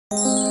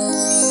Welcome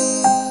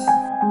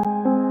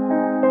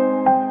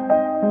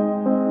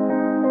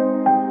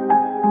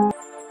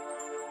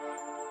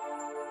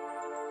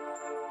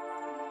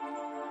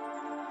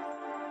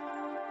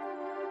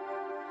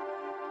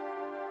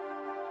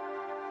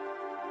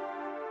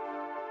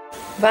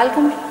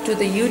to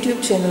the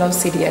YouTube channel of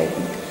CDIP.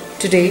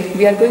 Today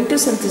we are going to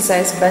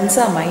synthesize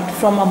benzamide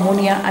from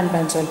ammonia and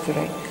benzoyl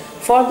chloride.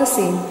 For the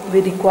same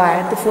we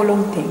require the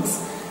following things.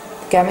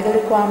 The chemical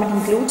requirement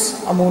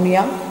includes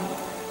ammonia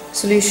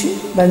solution,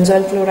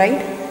 benzoyl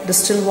chloride,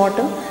 distilled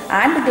water,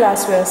 and the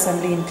glassware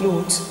assembly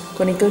includes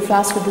conical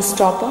flask with the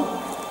stopper,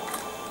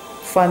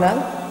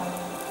 funnel,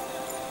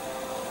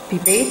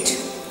 pipette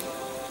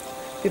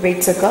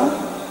sucker,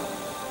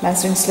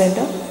 measuring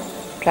cylinder,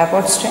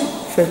 tripod stand,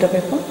 filter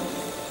paper.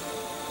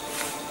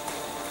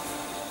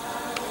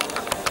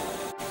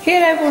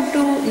 Here I want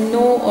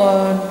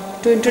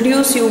to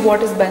introduce you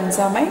what is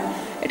benzamide.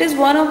 It is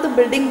one of the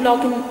building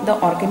block in the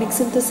organic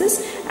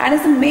synthesis and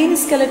is the main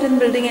skeleton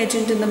building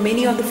agent in the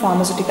many of the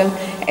pharmaceutical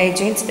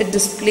agents. It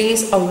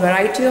displays a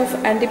variety of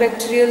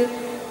antibacterial,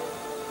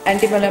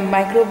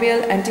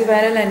 antimicrobial,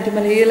 antiviral,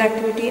 antimalarial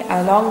activity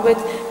along with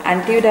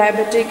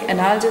anti-diabetic,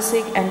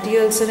 analgesic,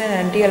 anti-ulcer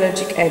and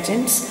anti-allergic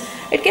agents.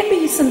 It can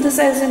be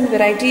synthesized in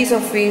varieties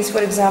of ways,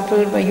 for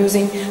example by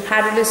using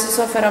hydrolysis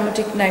of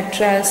aromatic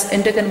nitriles,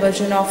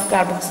 interconversion of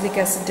carboxylic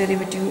acid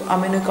derivative,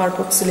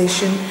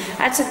 aminocarboxylation,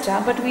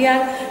 etc. But we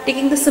are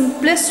taking the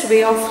simplest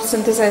way of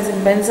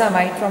synthesizing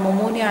benzamide from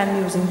ammonia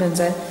and using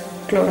benzoyl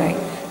chloride.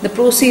 The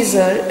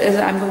procedure is,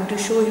 I am going to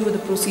show you the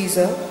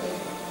procedure.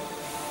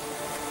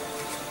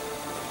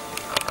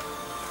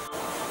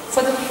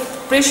 For the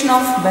preparation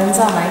of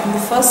benzamide, in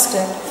the first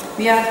step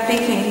we are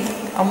taking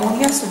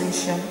ammonia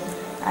solution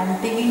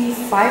and taking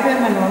 5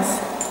 ml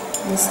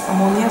of this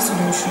ammonia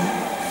solution.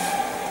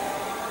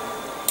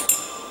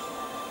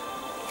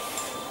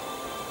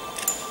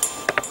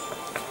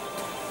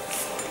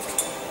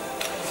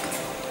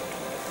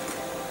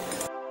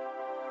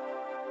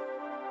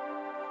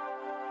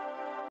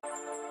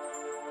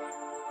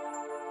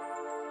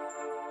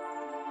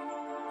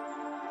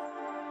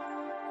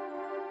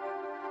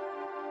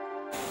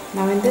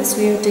 Now in this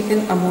we have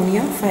taken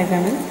ammonia 5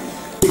 ml.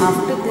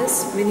 After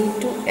this we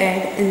need to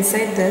add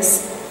inside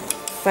this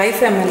 5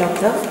 ml of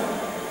the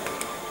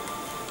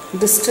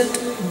distilled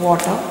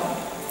water.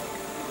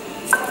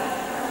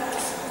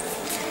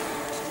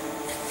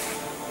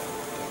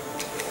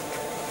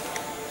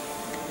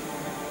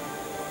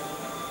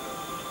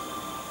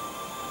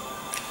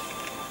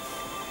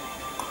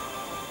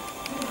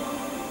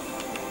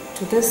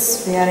 To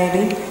this we are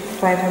adding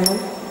 5 ml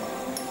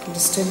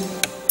distilled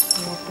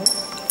water.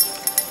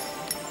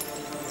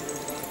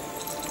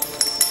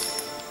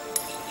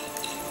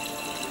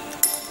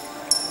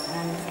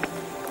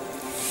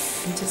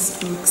 And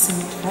just mixing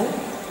it well.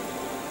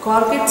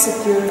 Cork it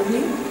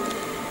securely,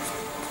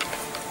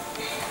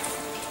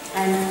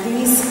 and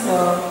please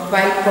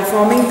while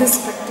performing this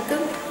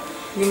practical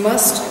you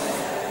must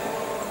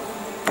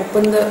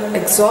open the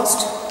exhaust.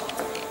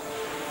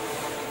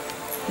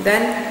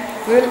 Then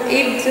we will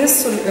add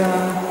this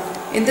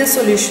in this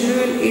solution we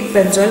will add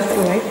benzoyl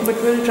chloride, but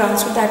we will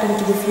transfer that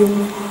into the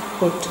fume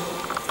hood.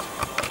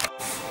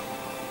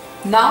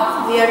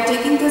 Now we are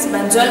taking this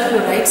benzoyl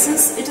chloride,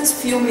 since it is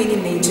fuming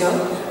in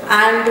nature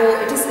and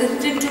it is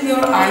irritating to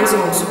your eyes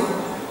also.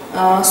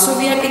 So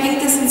we are taking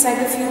this inside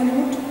the fume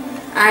hood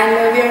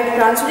and we are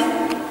transferring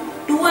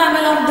 2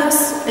 ml of this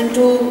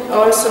into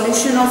our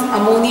solution of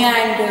ammonia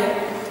and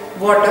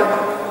water,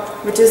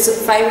 which is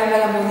 5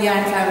 ml ammonia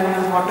and 5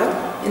 ml water.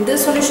 In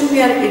this solution we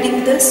are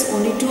adding this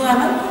only 2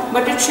 ml,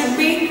 but it should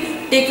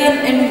be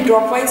taken in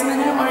dropwise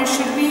manner or it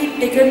should be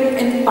taken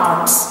in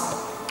parts.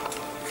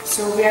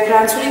 So we are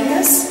transferring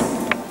this.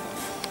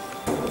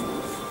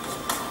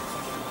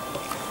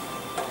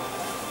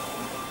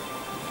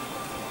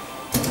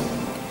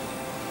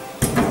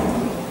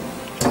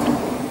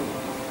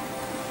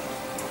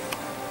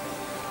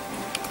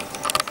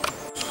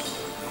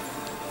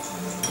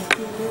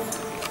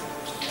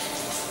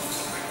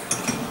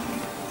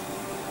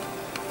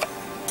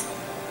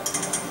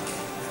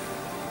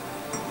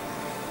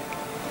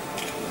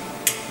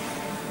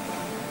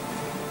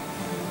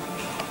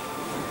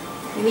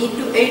 We need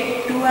to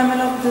add 2 ml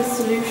of this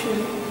solution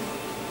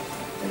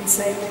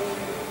inside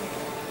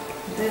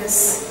this,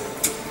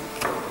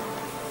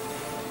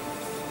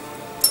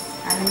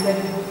 and in the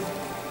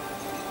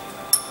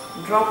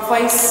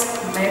dropwise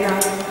manner,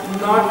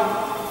 not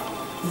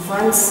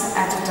once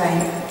at a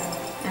time,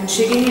 and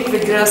shaking it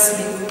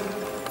vigorously.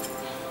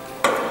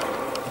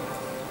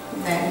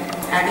 Then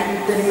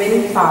adding the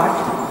remaining part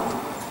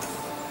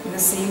in the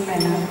same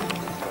manner.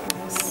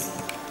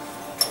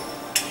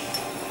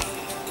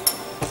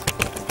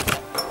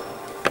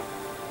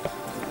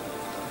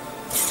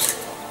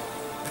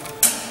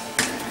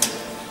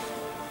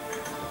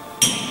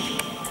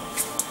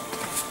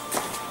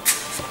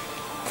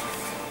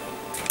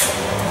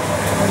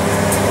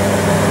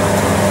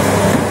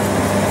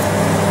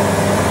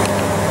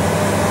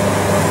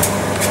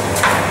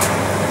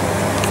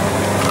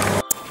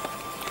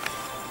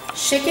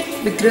 Shake it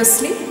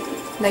vigorously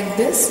like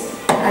this,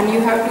 and you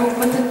have to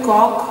open the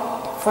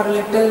cork for a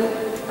little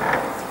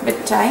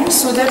bit time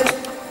so that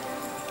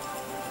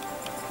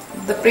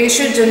the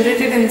pressure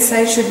generated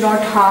inside should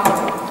not harm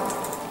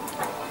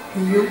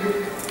you.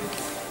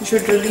 You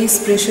should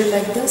release pressure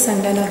like this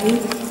and then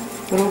again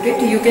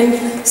rotate. You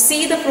can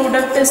see the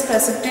product is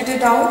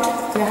precipitated out.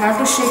 You have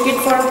to shake it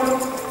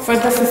for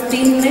the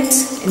 15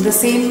 minutes in the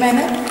same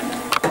manner.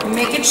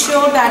 Make it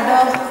sure that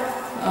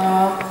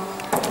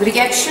the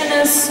reaction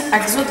is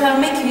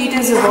exothermic, heat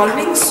is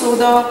evolving, so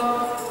the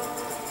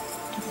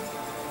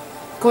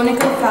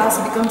conical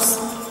flask becomes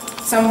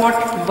somewhat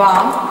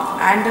warm,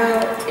 and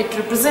it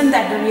represents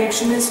that the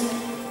reaction is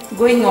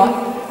going on.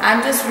 I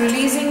am just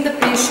releasing the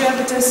pressure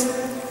which is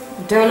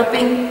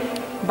developing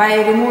by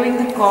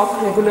removing the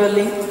cork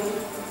regularly.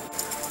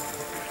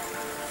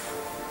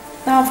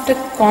 Now after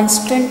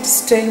constant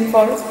stirring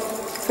for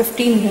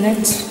 15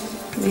 minutes,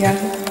 we are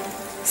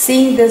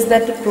seeing this,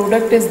 that the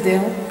product is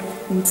there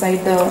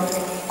inside the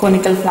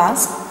conical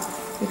flask.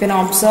 You can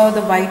observe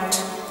the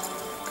white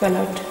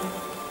colored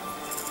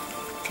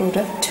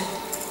product.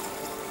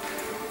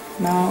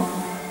 Now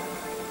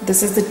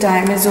this is the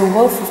time is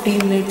over,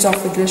 15 minutes of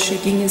vigorous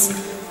shaking is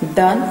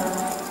done,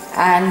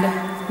 and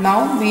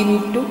now we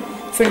need to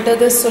filter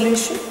this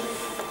solution,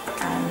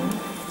 and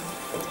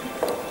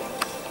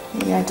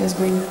we are just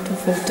going to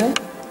filter.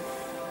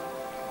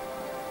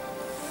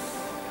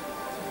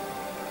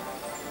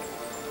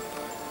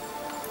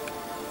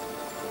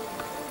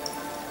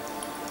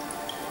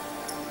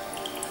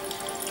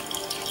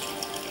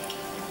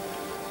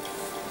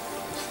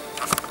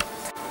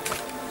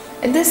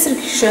 In this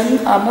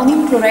section,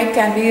 ammonium chloride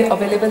can be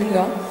available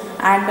here,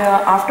 and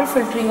after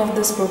filtering of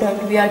this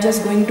product, we are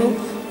just going to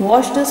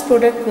wash this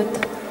product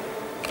with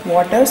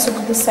water so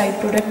that the side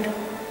product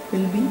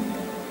will be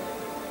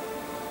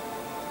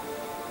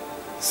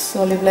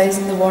solubilized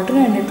in the water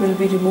and it will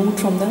be removed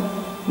from the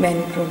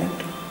main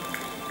product.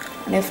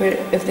 And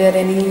if there are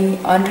any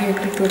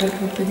unreacted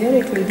product would be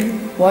there, it will be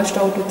washed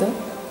out with the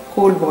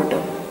cold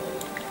water.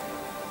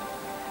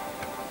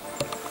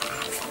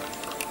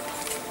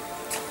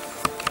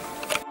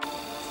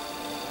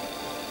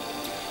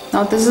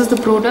 Now this is the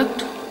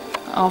product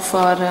of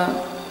our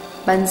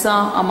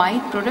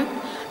benzamide product,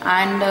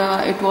 and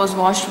it was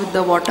washed with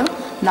the water.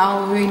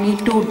 Now we need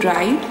to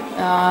dry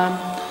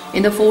it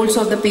in the folds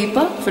of the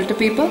paper, filter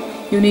paper.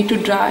 You need to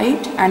dry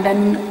it and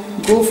then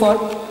go for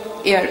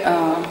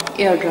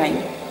air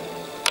drying.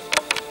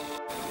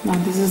 Now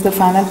this is the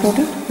final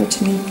product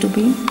which needs to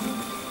be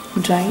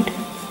dried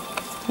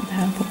with the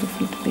help of the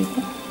filter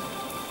paper.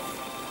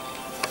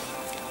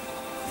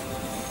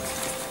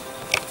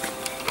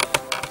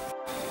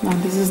 Now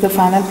this is the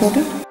final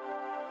product